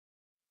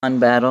on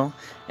battle,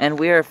 and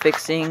we are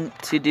fixing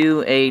to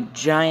do a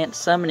giant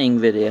summoning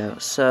video,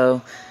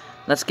 so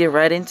let's get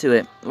right into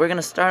it. We're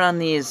gonna start on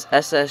these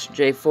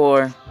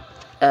SSJ4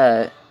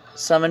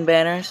 summon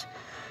banners,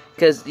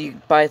 because you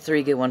buy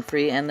 3 get 1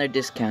 free, and they're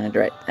discounted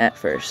right at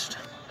first.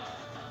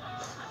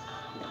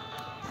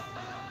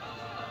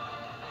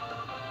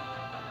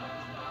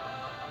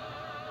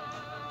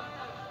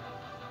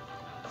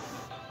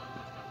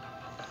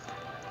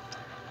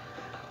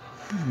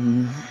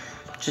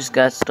 Just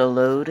got to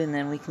load and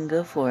then we can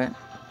go for it.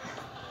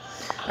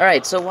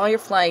 Alright, so while you're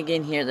flying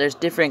in here, there's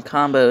different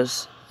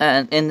combos,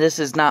 and this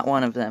is not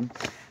one of them,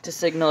 to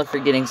signal if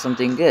you're getting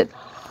something good.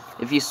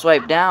 If you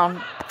swipe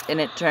down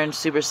and it turns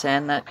Super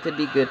Saiyan, that could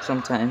be good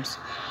sometimes.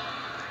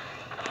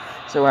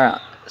 So we're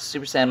on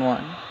Super Saiyan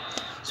 1,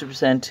 Super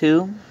Saiyan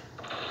 2,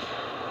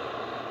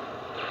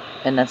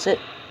 and that's it.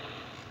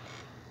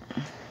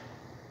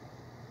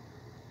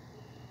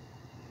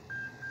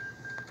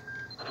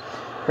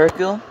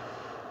 Hercule,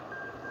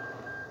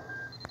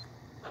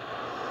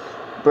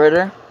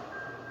 Britter,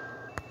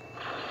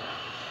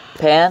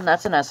 Pan,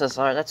 that's an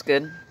SSR, that's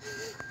good.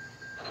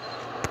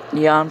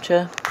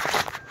 Yamcha,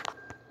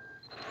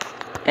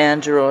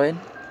 Android,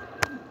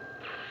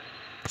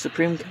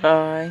 Supreme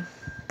Kai,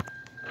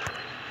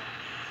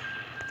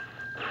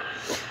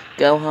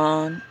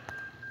 Gohan,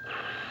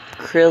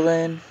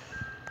 Krillin,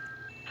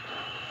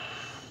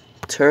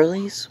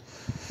 Turles,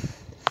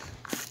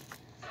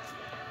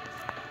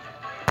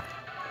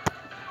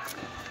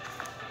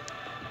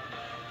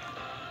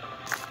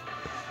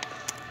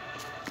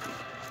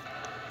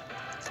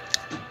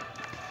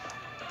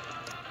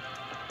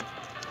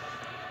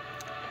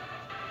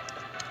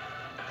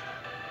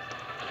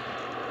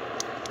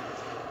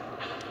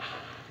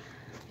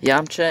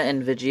 Yamcha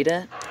and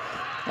Vegeta,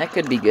 that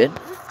could be good.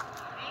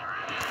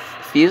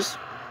 Fuse?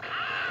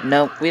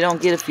 Nope, we don't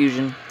get a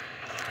fusion.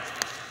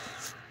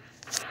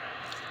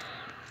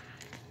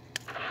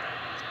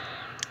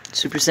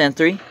 Super Saiyan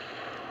 3?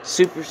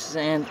 Super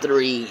Saiyan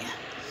 3.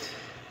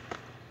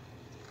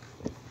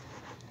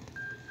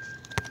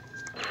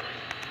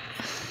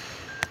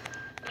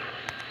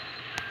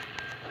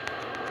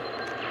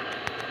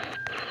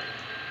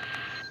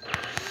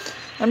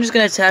 I'm just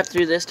going to tap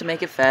through this to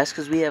make it fast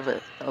because we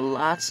have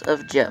lots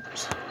of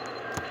gems.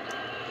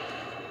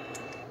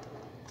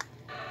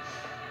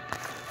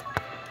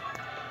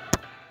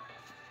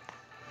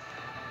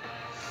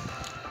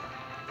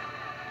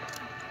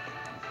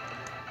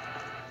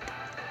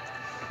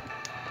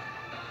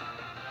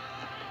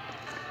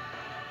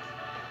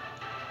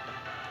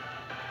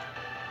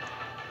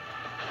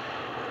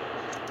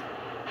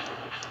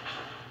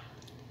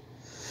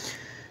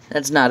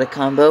 That's not a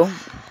combo.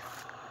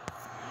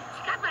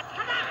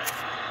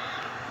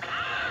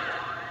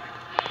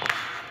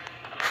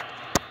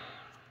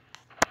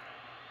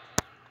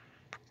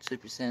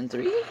 Super Saiyan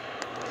 3?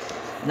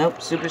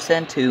 Nope, Super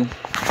Saiyan 2.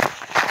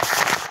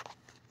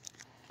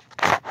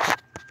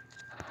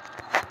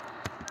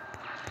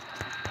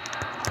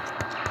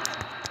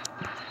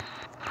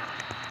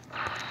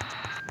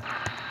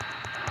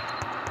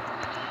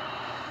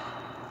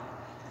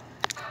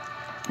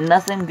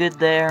 Nothing good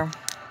there.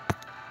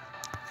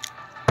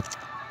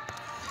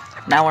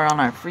 Now we're on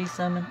our free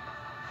summon.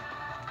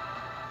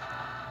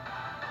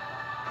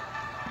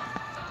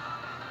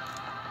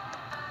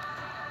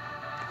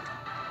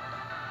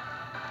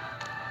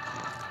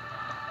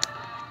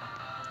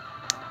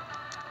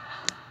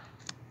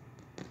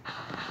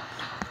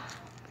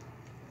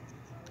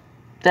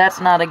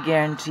 That's not a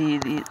guarantee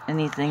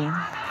anything.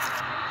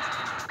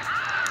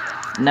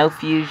 No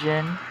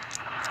fusion.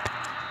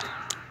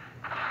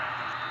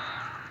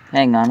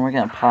 Hang on, we're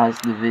gonna pause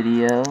the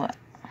video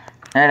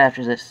right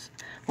after this.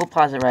 We'll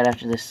pause it right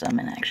after this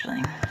summon,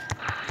 actually.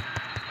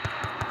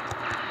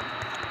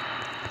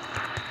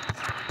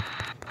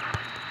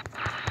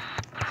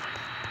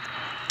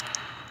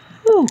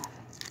 Whew.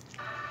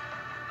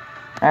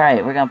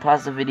 Alright, we're gonna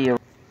pause the video.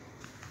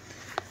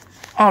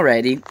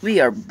 Alrighty,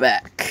 we are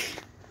back.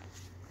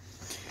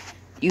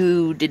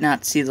 You did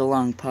not see the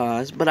long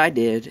pause, but I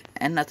did,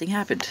 and nothing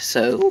happened,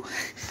 so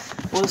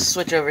we'll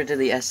switch over to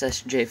the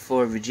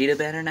SSJ4 Vegeta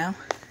banner now,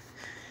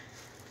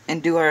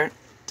 and do our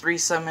 3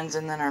 summons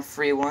and then our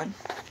free one,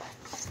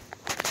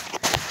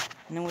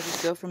 and then we'll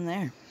just go from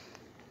there.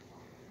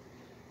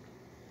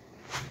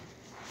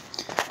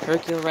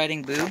 Hercule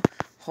riding Boo.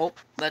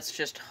 Let's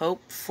just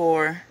hope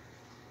for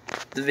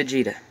the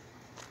Vegeta.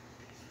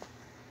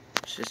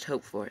 Let's just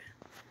hope for it.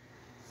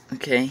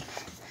 Okay.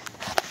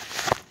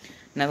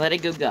 Now let it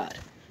go God.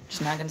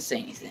 Just not gonna say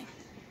anything.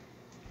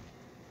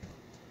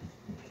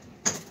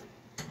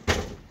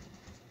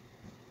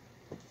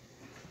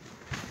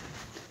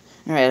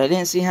 Alright, I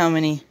didn't see how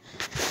many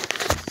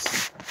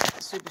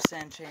Super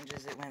Saiyan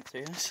changes it went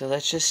through, so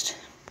let's just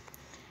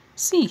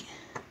see.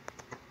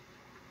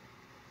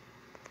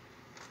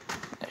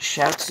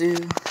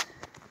 Shiatsu,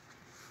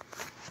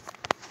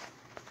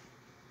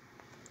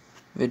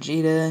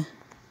 Vegeta.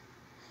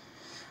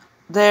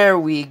 There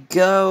we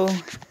go.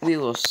 We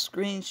will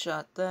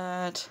screenshot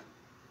that.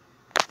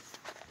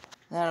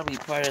 That'll be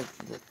part of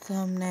the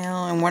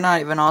thumbnail, and we're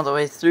not even all the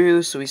way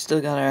through, so we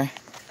still got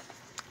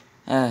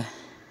our,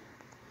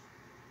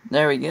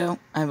 there we go.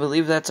 I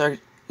believe that's our,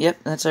 yep,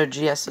 that's our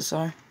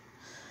GSSR.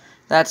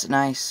 That's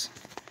nice.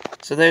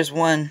 So there's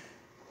one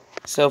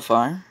so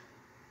far.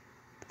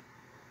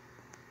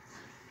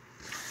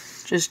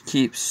 Just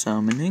keep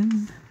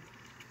summoning.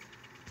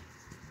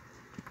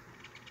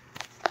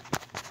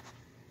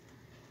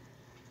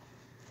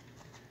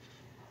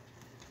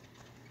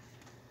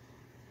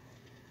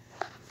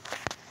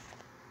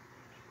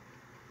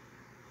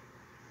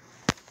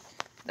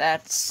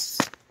 That's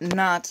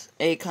not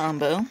a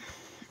combo.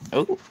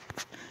 Oh,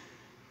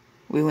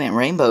 we went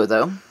rainbow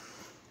though.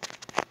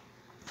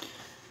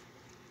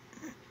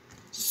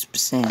 Super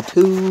Saiyan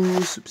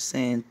 2, Super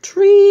Saiyan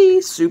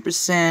 3, Super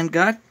Saiyan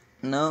God.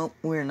 No,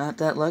 we're not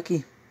that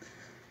lucky.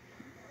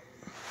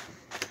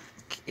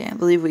 Can't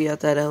believe we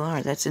got that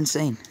LR. That's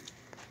insane.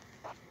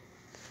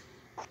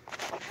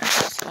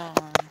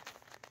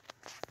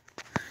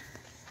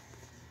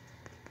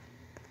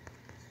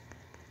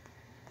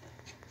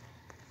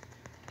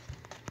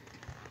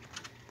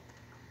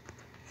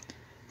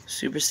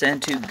 Super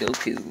Saiyan 2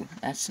 Goku.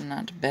 That's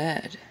not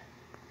bad.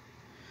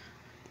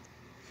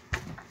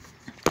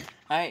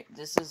 Alright,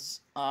 this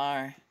is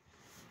our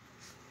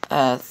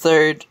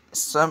third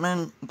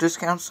summon,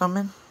 discount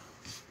summon.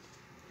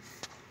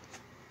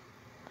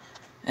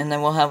 And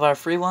then we'll have our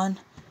free one.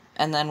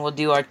 And then we'll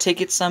do our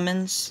ticket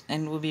summons,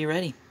 and we'll be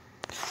ready.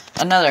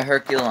 Another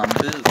Hercule on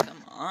Boo.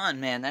 Come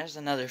on, man. There's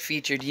another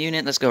featured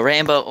unit. Let's go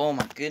Rainbow. Oh,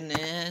 my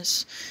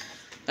goodness.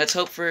 Let's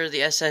hope for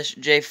the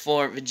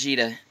SSJ4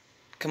 Vegeta.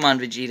 Come on,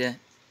 Vegeta.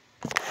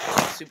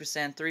 Super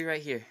Saiyan 3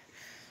 right here.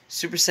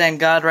 Super Saiyan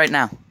God right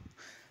now.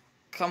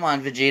 Come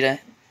on, Vegeta.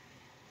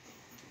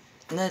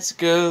 Let's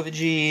go,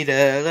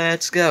 Vegeta.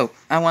 Let's go.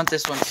 I want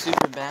this one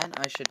super bad.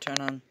 I should turn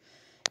on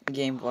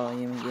game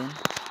volume again.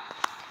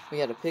 We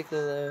got a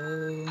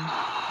Piccolo.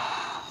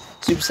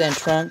 Super Saiyan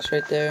Trunks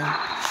right there.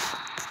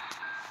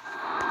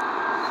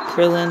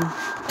 Krillin.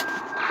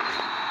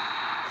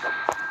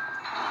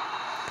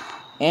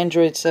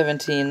 Android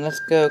 17. Let's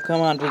go.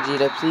 Come on,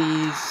 Vegeta.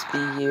 Please be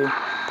here.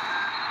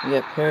 We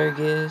got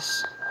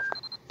Paragus.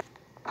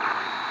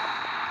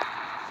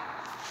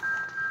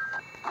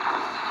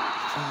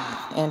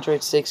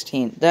 Android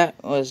 16. That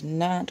was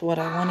not what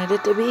I wanted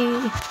it to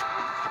be.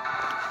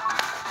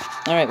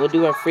 Alright, we'll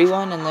do our free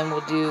one, and then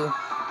we'll do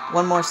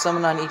one more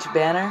summon on each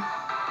banner.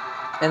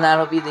 And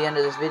that'll be the end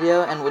of this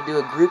video, and we'll do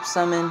a group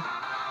summon.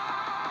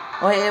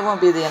 Well, it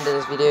won't be the end of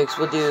this video, because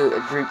we'll do a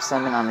group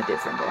summon on a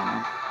different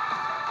banner.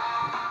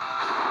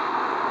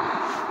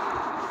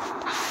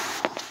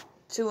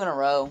 2 in a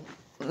row.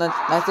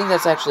 I think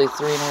that's actually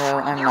 3 in a row.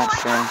 I'm not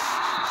sure.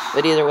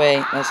 But either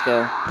way, let's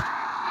go.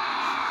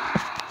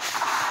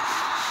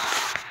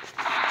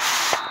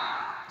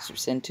 Super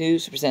Saiyan 2,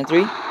 Super Saiyan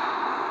 3.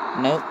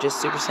 Nope, just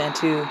Super Saiyan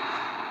 2.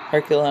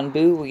 Hercule on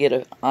Boo. We get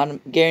a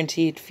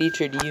guaranteed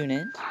featured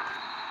unit.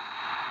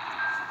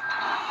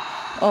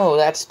 Oh,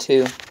 that's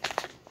 2.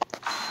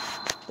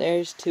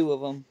 There's 2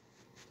 of them.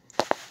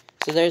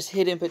 So there's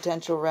Hidden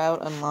Potential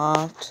Route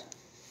unlocked.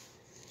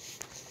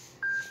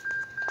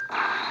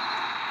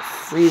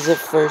 Frieza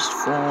first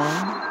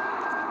form.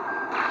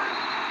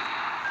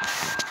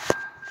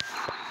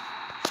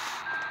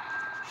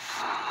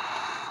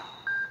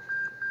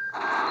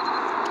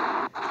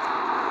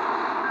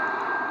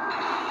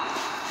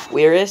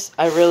 Whirus?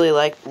 I really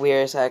like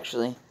Whirus,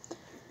 actually.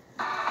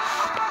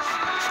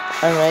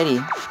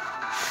 Alrighty.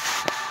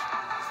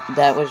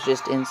 That was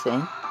just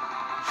insane.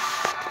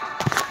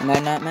 And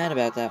I'm not mad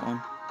about that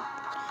one.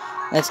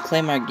 Let's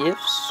claim our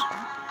gifts.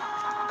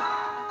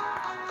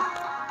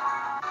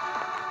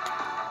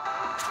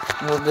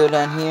 We'll go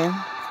down here.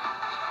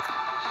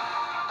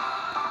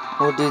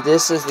 We'll do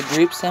this as the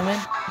group summon.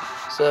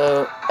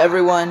 So,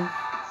 everyone,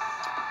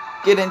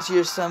 get into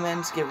your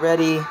summons, get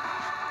ready.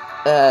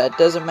 It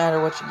doesn't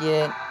matter what you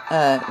get,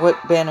 what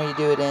banner you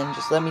do it in.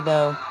 Just let me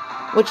know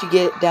what you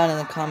get down in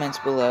the comments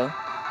below.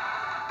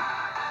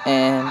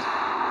 And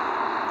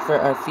for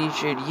our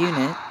featured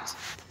unit,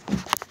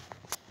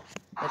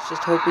 let's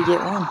just hope we get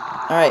one.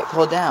 Alright,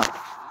 pull down.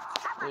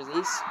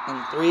 Release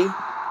in 3,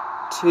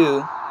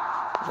 2,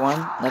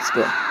 1, let's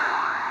go.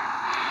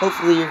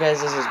 Hopefully your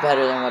guys' is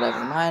better than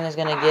whatever mine is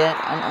gonna get.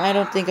 I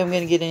don't think I'm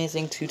gonna get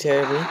anything too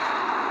terribly.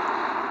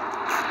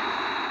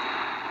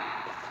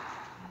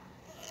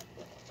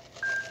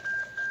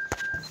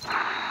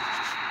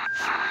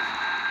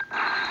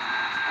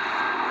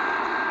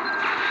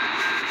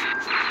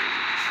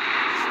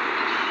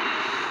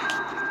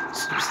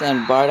 Super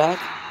Saiyan Bardock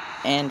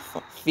and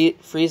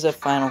Frieza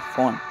final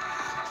form.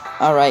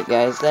 Alright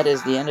guys, that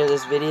is the end of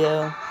this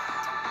video.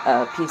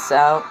 Peace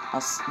out.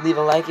 Leave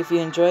a like if you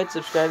enjoyed,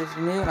 subscribe if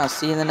you're new, and I'll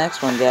see you in the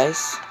next one,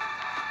 guys.